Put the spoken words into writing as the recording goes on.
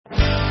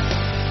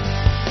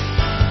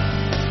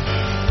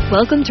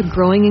Welcome to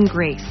Growing in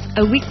Grace,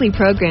 a weekly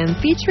program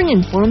featuring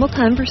informal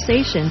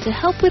conversation to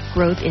help with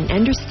growth in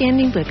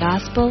understanding the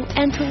gospel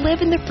and to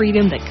live in the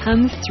freedom that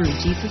comes through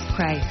Jesus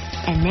Christ.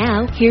 And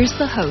now, here's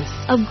the hosts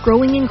of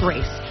Growing in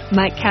Grace,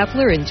 Mike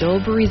Kapler and Joel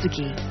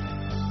Berizicki.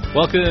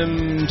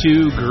 Welcome to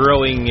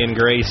Growing in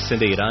Grace,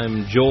 indeed.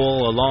 I'm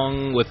Joel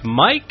along with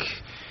Mike,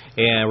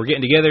 and we're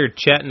getting together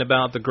chatting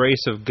about the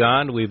grace of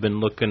God. We've been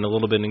looking a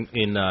little bit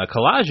in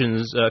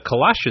Colossians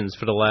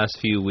for the last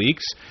few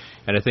weeks,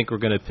 and I think we're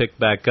going to pick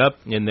back up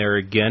in there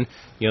again.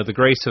 You know, the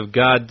grace of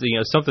God,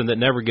 something that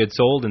never gets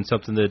old, and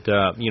something that,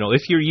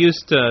 if you're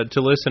used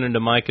to listening to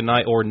Mike and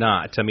I or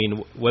not, I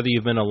mean, whether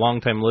you've been a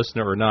long-time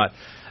listener or not,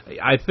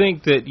 I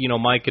think that,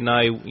 Mike and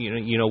I,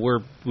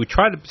 we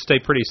try to stay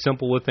pretty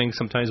simple with things.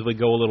 Sometimes we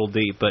go a little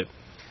deep, but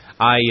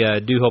I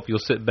do hope you'll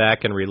sit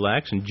back and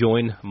relax and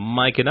join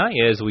Mike and I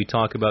as we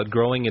talk about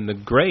growing in the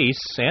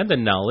grace and the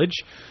knowledge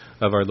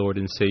of our Lord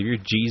and Savior,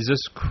 Jesus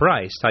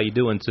Christ. How you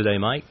doing today,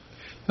 Mike?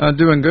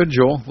 Doing good,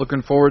 Joel.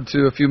 Looking forward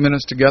to a few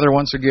minutes together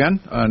once again.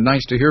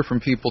 Nice to hear from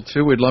people,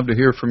 too. We'd love to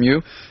hear from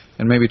you.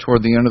 And maybe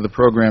toward the end of the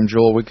program,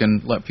 Joel, we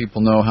can let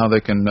people know how they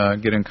can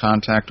get in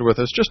contact with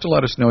us, just to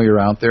let us know you're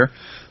out there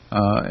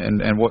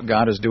and what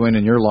God is doing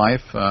in your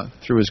life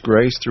through His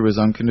grace, through His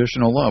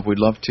unconditional love. We'd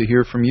love to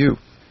hear from you.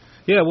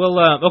 Yeah, well,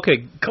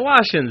 okay,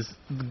 Colossians,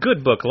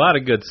 good book, a lot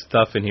of good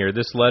stuff in here.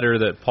 This letter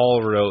that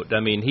Paul wrote,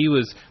 I mean,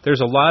 there's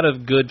a lot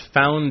of good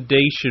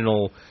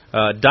foundational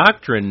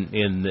doctrine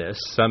in this.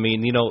 I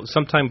mean,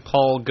 sometimes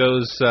Paul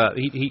goes,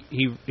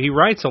 he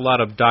writes a lot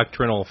of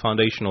doctrinal,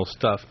 foundational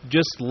stuff,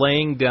 just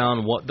laying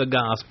down what the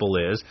gospel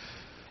is.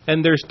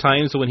 And there's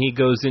times when he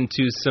goes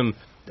into some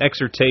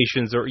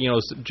exhortations or,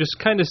 just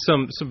kind of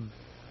some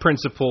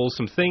principles,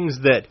 some things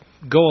that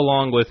go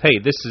along with, hey,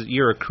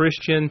 you're a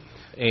Christian,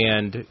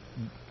 and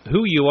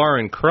who you are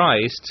in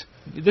Christ,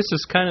 this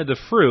is kind of the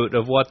fruit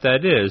of what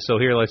that is. So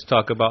here, let's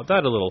talk about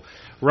that a little.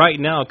 Right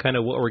now, kind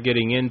of what we're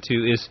getting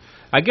into is,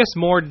 I guess,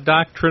 more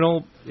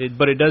doctrinal,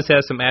 but it does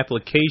have some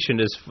application.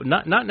 Is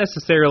not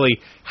necessarily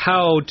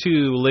how to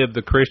live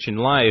the Christian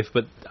life,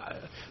 but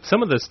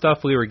some of the stuff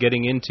we were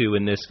getting into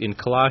in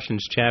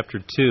Colossians chapter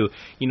 2.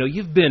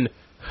 You've been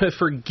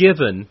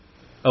forgiven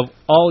of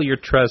all your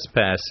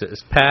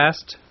trespasses,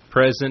 past,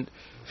 present,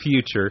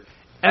 future.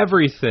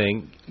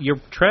 Everything, your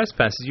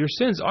trespasses, your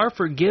sins are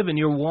forgiven.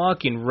 You're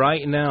walking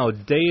right now,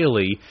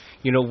 daily.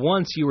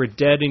 Once you were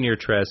dead in your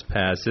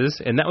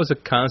trespasses, and that was a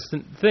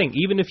constant thing.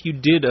 Even if you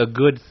did a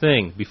good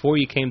thing before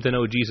you came to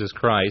know Jesus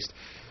Christ,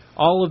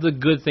 all of the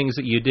good things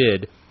that you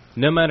did,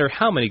 no matter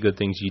how many good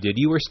things you did,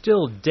 you were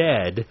still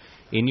dead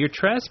in your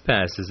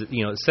trespasses.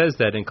 It says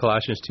that in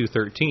Colossians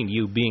 2:13,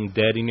 you being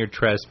dead in your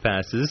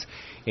trespasses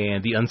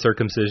and the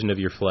uncircumcision of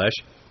your flesh.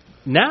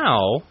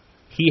 Now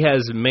He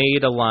has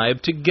made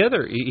alive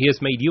together. He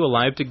has made you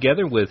alive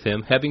together with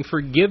Him, having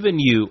forgiven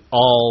you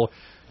all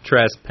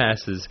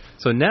trespasses.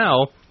 So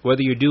now,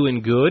 whether you're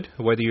doing good,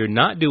 whether you're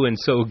not doing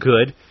so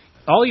good,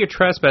 all your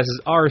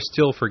trespasses are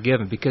still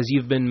forgiven because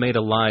you've been made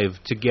alive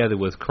together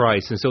with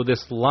Christ. And so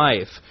this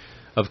life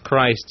of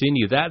Christ in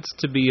you, that's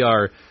to be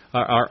our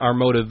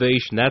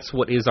motivation. That's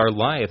what is our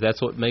life.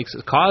 That's what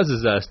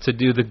causes us to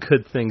do the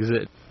good things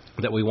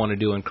that we want to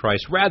do in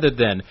Christ, rather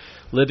than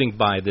living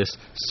by this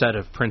set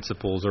of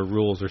principles or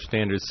rules or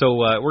standards. So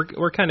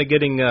we're kind of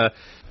getting a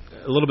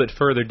little bit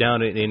further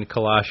down in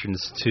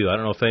Colossians 2. I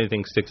don't know if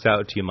anything sticks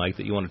out to you, Mike,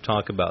 that you want to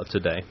talk about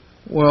today.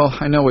 Well,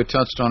 I know we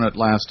touched on it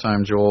last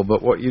time, Joel,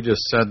 but what you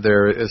just said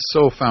there is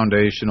so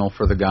foundational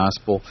for the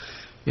gospel.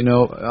 A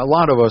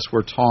lot of us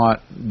were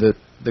taught that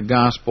the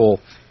gospel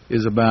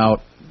is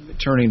about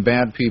turning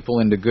bad people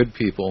into good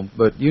people,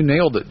 but you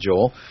nailed it,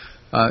 Joel.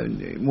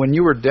 When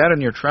you were dead in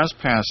your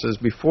trespasses,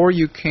 before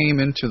you came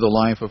into the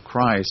life of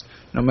Christ,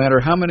 no matter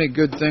how many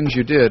good things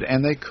you did,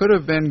 and they could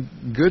have been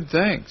good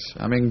things,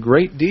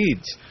 great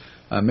deeds,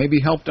 maybe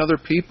helped other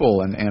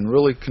people and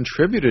really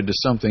contributed to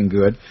something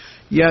good,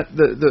 yet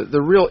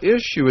the real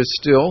issue is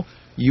still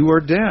you are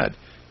dead.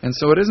 And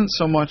so it isn't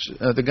so much,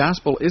 the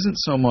gospel isn't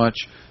so much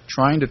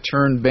trying to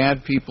turn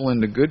bad people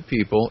into good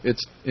people,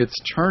 it's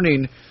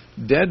turning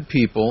dead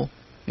people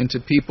into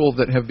people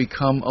that have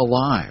become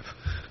alive.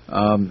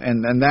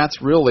 And that's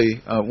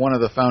really one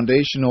of the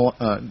foundational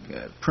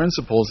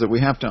principles that we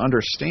have to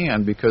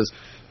understand, because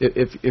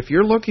if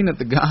you're looking at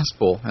the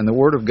gospel and the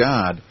Word of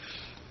God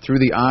through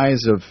the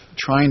eyes of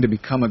trying to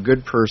become a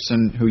good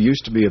person who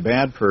used to be a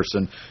bad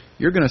person,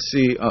 you're going to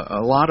see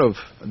a lot of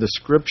the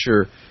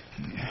Scripture,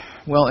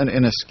 well,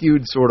 in a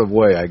skewed sort of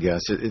way, I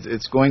guess.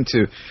 It's going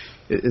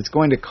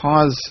to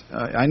cause,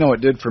 I know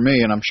it did for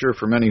me, and I'm sure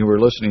for many who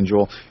are listening,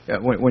 Joel,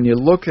 when you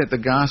look at the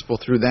gospel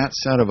through that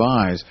set of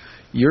eyes,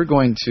 you're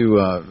going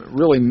to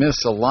really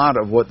miss a lot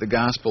of what the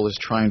gospel is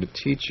trying to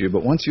teach you.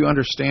 But once you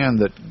understand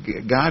that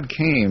God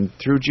came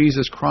through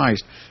Jesus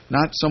Christ,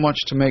 not so much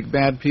to make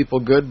bad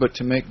people good, but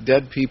to make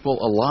dead people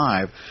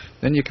alive,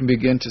 then you can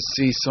begin to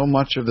see so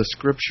much of the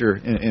Scripture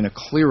in a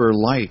clearer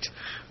light,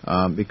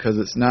 because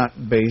it's not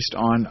based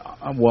on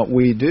what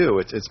we do.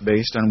 It's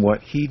based on what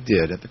He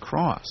did at the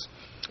cross.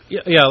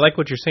 Yeah, I like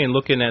what you're saying,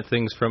 looking at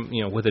things from,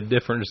 with a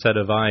different set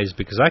of eyes,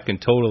 because I can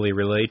totally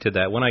relate to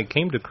that. When I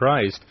came to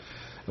Christ,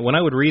 when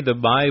I would read the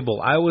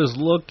Bible, I was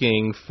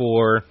looking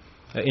for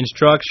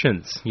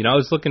instructions. I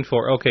was looking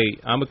for, okay,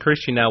 I'm a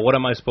Christian now, what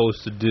am I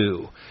supposed to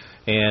do?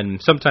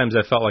 And sometimes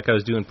I felt like I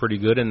was doing pretty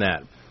good in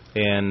that.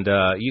 And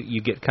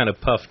you get kind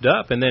of puffed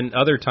up. And then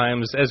other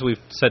times, as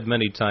we've said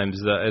many times,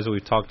 as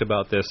we've talked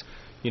about this,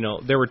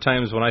 there were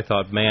times when I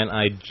thought, man,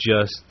 I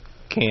just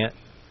can't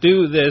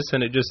do this,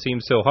 and it just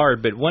seems so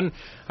hard. But when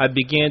I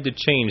began to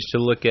change, to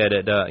look at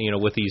it,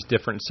 with these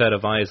different set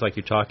of eyes, like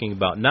you're talking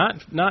about,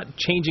 not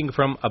changing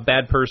from a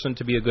bad person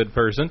to be a good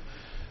person,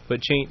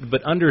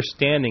 but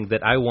understanding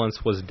that I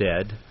once was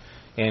dead,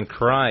 and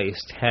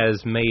Christ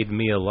has made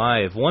me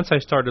alive. Once I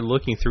started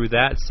looking through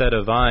that set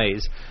of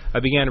eyes, I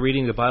began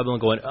reading the Bible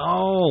and going,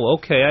 oh,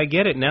 okay, I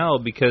get it now,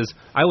 because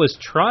I was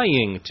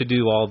trying to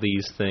do all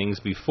these things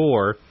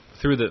before,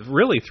 through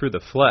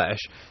the flesh,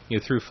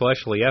 through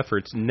fleshly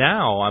efforts.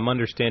 Now I'm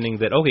understanding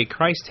that, okay,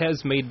 Christ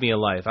has made me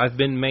alive. I've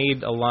been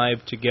made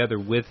alive together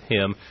with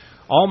Him.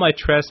 All my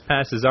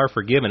trespasses are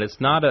forgiven. It's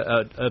not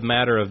a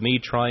matter of me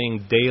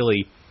trying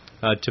daily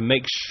to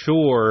make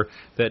sure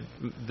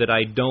that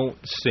I don't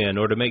sin,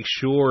 or to make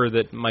sure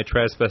that my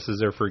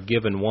trespasses are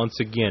forgiven once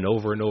again,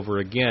 over and over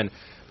again.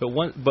 But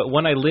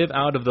when I live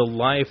out of the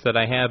life that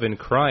I have in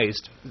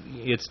Christ,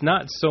 it's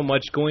not so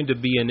much going to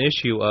be an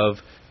issue of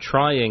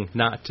trying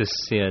not to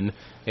sin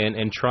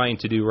and trying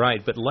to do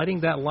right, but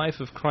letting that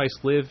life of Christ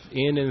live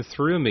in and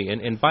through me,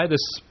 and by the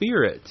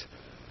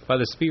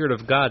Spirit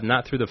of God,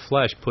 not through the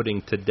flesh,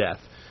 putting to death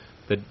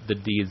the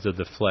deeds of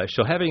the flesh.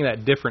 So having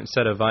that different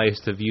set of eyes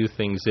to view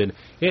things in,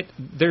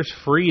 there's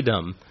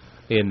freedom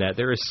in that.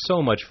 There is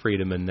so much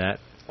freedom in that.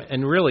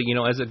 And really,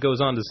 as it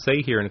goes on to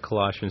say here in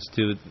Colossians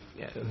 2,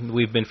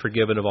 we've been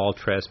forgiven of all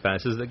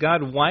trespasses, that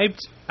God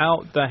wiped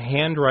out the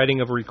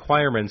handwriting of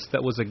requirements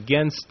that was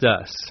against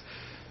us.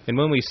 And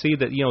when we see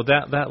that,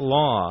 that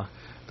law,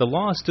 the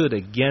law stood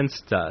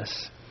against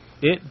us,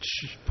 it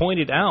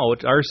pointed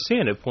out our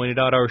sin. It pointed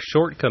out our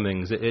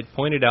shortcomings. It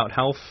pointed out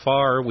how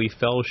far we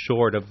fell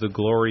short of the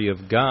glory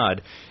of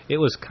God. It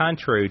was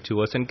contrary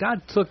to us, and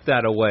God took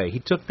that away. He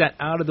took that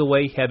out of the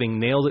way, having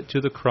nailed it to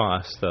the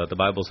cross, the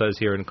Bible says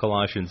here in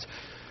Colossians.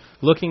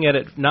 Looking at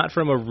it not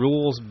from a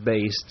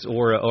rules-based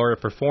or a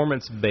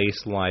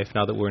performance-based life,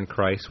 now that we're in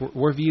Christ,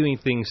 we're viewing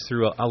things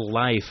through a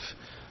life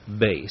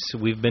base.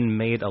 We've been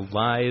made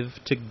alive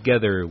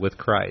together with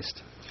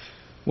Christ.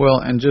 Well,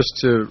 and just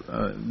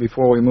to,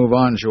 before we move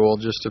on, Joel,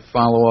 just to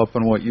follow up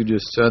on what you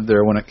just said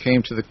there, when it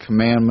came to the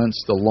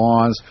commandments, the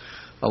laws,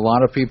 a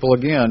lot of people,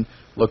 again,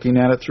 looking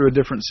at it through a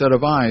different set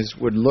of eyes,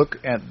 would look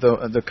at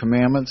the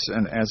commandments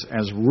and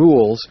as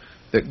rules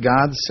that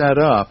God set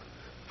up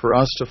for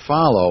us to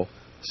follow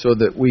so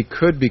that we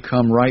could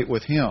become right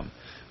with Him,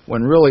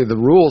 when really the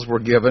rules were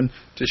given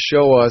to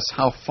show us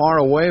how far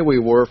away we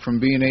were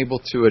from being able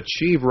to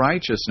achieve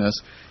righteousness.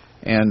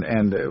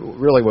 And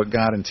really what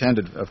God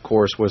intended, of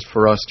course, was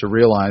for us to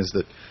realize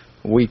that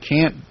we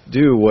can't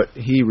do what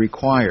He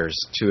requires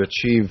to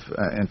achieve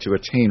and to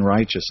attain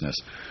righteousness.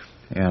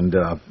 And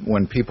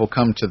when people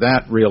come to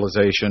that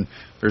realization,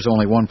 there's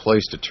only one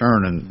place to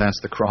turn, and that's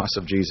the cross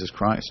of Jesus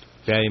Christ.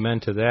 Yeah,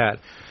 amen to that.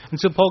 And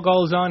so Paul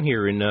goes on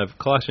here in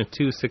Colossians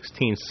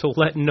 2:16, so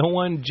let no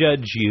one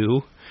judge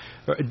you.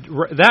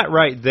 That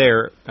right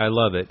there, I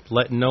love it.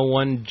 Let no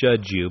one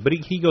judge you. But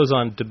he goes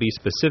on to be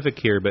specific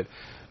here, but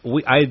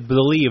I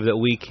believe that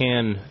we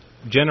can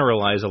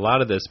generalize a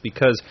lot of this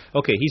because,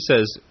 okay, he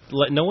says,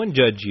 let no one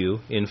judge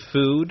you in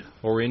food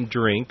or in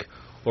drink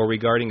or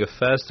regarding a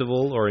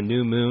festival or a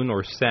new moon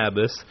or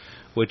Sabbath,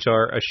 which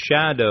are a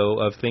shadow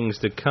of things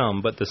to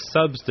come, but the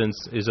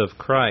substance is of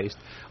Christ.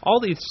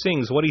 All these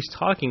things, what he's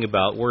talking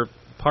about, were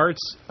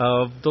parts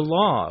of the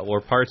law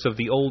or parts of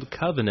the old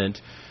covenant.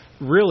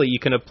 Really, you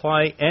can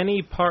apply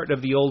any part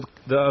of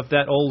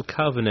that old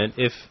covenant.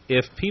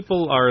 If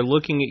people are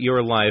looking at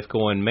your life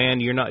going, man,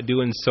 you're not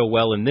doing so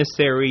well in this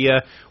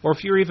area, or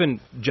if you're even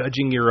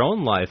judging your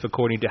own life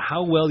according to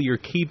how well you're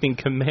keeping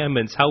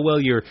commandments, how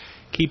well you're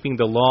keeping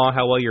the law,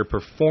 how well you're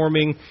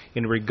performing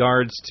in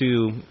regards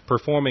to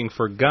performing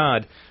for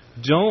God,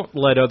 don't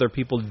let other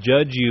people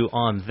judge you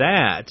on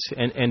that,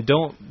 and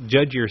don't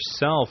judge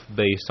yourself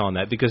based on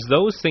that, because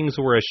those things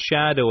were a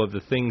shadow of the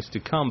things to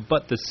come.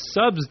 But the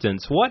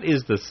substance, what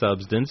is the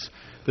substance?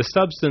 The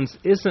substance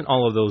isn't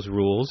all of those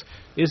rules,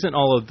 isn't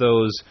all of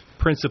those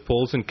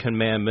principles and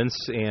commandments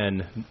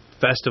and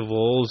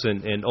festivals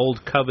and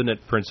old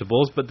covenant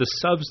principles, but the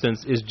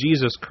substance is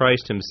Jesus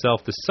Christ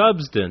Himself. The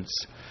substance,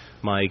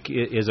 Mike,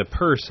 is a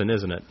person,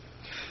 isn't it?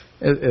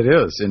 It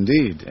is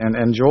indeed,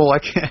 and Joel,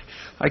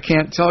 I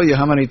can't tell you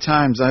how many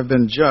times I've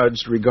been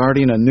judged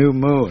regarding a new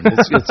moon.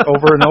 It's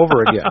over and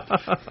over again.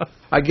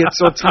 I get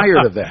so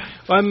tired of that.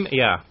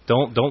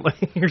 Don't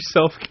let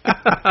yourself.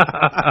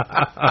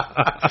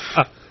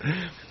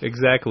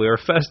 Exactly, or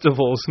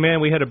festivals. Man,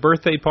 we had a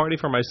birthday party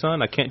for my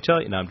son. I can't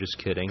tell you. No, I'm just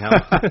kidding.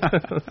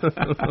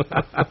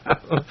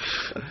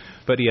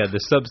 But yeah, the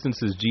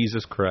substance is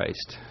Jesus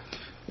Christ.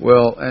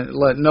 Well, and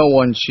let no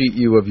one cheat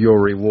you of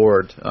your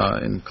reward,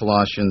 in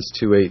Colossians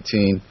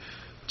 2:18.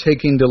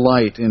 Taking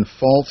delight in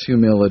false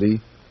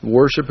humility,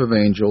 worship of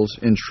angels,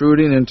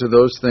 intruding into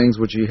those things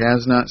which he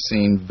has not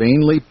seen,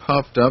 vainly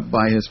puffed up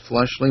by his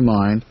fleshly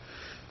mind,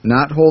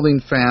 not holding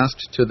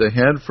fast to the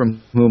head,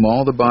 from whom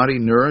all the body,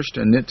 nourished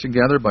and knit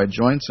together by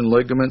joints and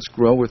ligaments,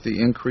 grow with the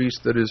increase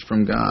that is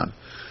from God.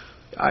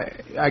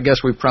 I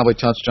guess we've probably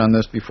touched on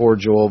this before,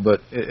 Joel, but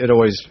it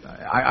always,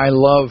 I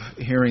love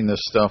hearing this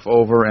stuff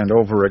over and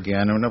over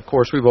again. And of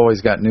course, we've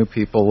always got new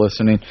people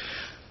listening.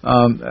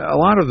 A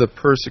lot of the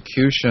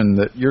persecution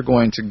that you're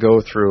going to go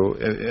through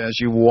as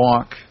you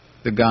walk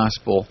the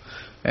gospel,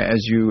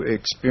 as you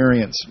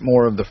experience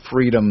more of the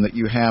freedom that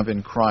you have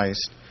in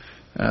Christ,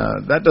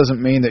 that doesn't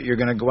mean that you're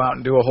going to go out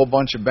and do a whole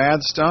bunch of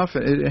bad stuff.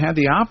 It had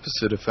the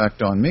opposite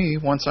effect on me.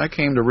 Once I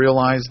came to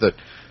realize that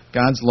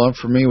God's love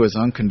for me was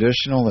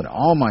unconditional, that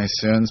all my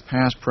sins,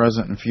 past,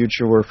 present, and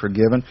future, were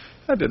forgiven,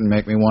 that didn't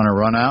make me want to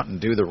run out and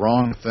do the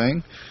wrong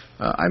thing.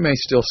 I may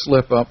still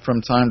slip up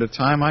from time to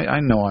time. I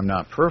know I'm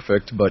not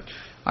perfect, but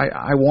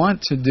I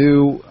want to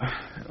do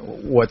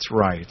what's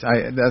right.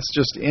 That's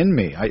just in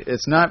me.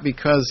 It's not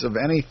because of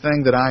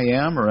anything that I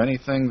am or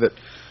anything that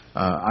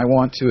I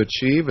want to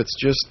achieve. It's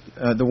just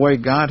the way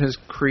God has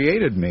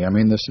created me. I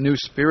mean, this new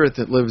spirit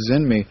that lives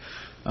in me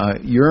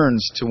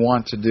yearns to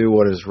want to do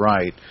what is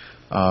right.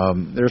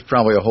 There's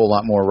probably a whole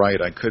lot more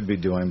right I could be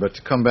doing, but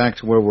to come back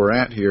to where we're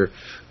at here,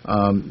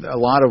 a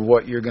lot of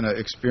what you're going to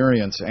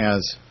experience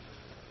as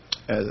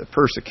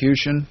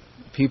persecution,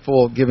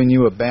 people giving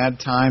you a bad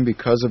time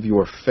because of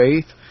your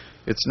faith,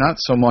 it's not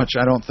so much,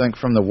 I don't think,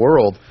 from the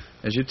world.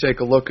 As you take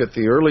a look at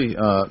the early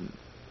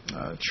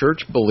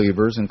church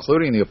believers,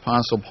 including the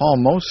Apostle Paul,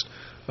 most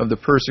of the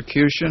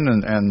persecution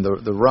and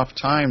the rough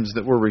times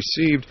that were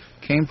received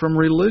came from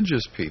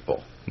religious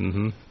people.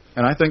 Mm-hmm.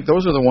 And I think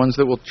those are the ones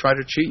that will try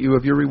to cheat you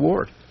of your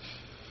reward.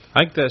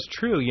 I think that's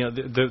true. You know,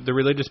 the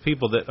religious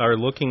people that are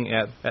looking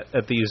at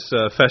these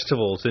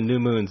festivals and new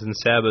moons and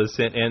Sabbaths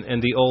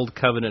and the old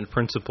covenant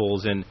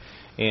principles and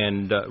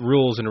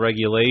rules and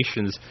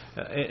regulations.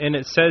 And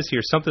it says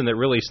here, something that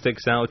really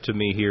sticks out to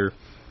me here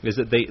is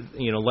that they,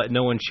 let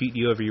no one cheat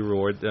you of your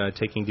reward,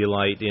 taking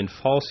delight in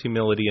false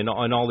humility and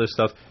all this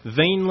stuff,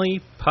 vainly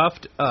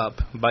puffed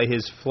up by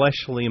his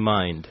fleshly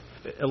mind.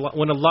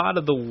 When a lot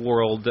of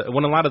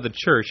the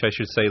church, I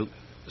should say,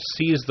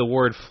 sees the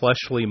word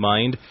fleshly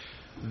mind,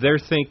 they're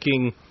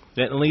thinking,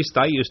 at least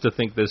I used to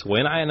think this way,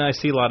 and I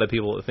see a lot of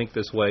people that think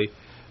this way.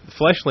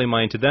 Fleshly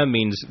mind to them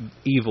means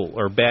evil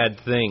or bad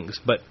things.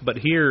 But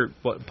here,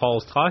 what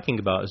Paul's talking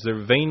about is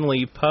they're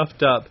vainly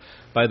puffed up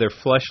by their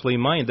fleshly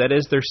mind. That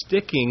is, they're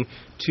sticking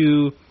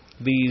to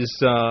these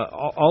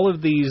all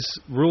of these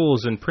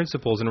rules and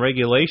principles and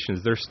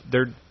regulations. They're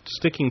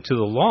sticking to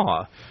the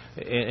law,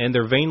 and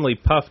they're vainly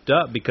puffed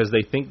up because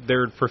they think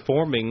they're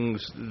performing,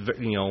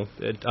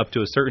 up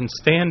to a certain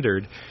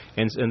standard,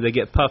 and they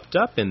get puffed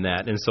up in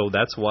that, and so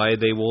that's why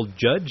they will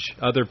judge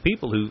other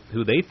people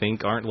who they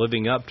think aren't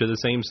living up to the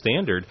same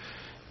standard.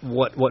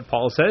 What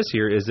Paul says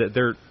here is that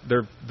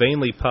they're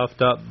vainly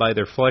puffed up by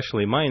their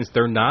fleshly minds.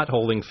 They're not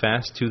holding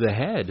fast to the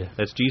head.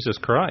 That's Jesus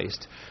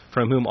Christ,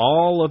 from whom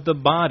all of the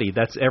body,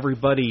 that's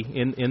everybody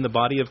in the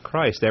body of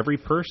Christ, every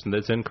person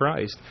that's in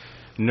Christ,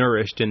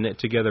 nourished and knit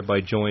together by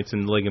joints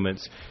and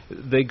ligaments.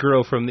 They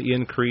grow from the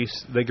increase.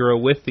 They grow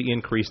with the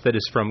increase that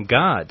is from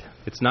God.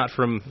 It's not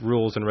from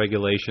rules and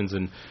regulations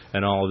and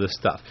all of this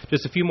stuff.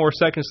 Just a few more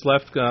seconds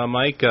left,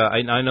 Mike.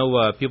 I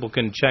know people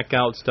can check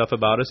out stuff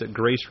about us at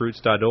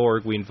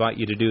graceroots.org. We invite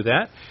you to do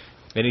that.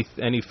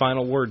 Any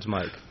final words,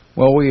 Mike?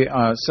 Well, we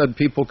said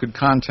people could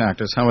contact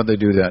us. How would they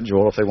do that,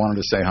 Joel, if they wanted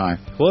to say hi?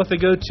 Well, if they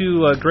go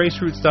to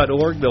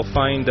graceroots.org, they'll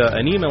find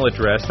an email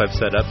address I've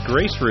set up,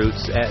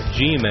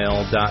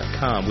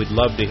 graceroots@gmail.com. We'd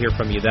love to hear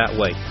from you that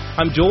way.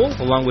 I'm Joel,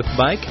 along with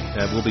Mike.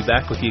 We'll be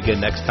back with you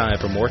again next time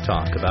for more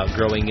talk about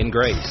growing in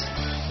grace.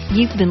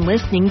 You've been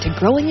listening to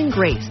Growing in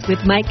Grace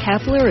with Mike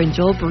Kapler and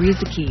Joel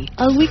Beruzacki,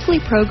 a weekly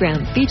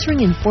program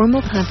featuring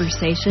informal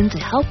conversation to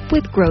help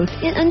with growth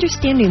in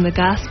understanding the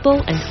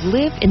gospel and to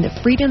live in the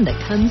freedom that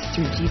comes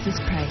through Jesus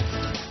Christ.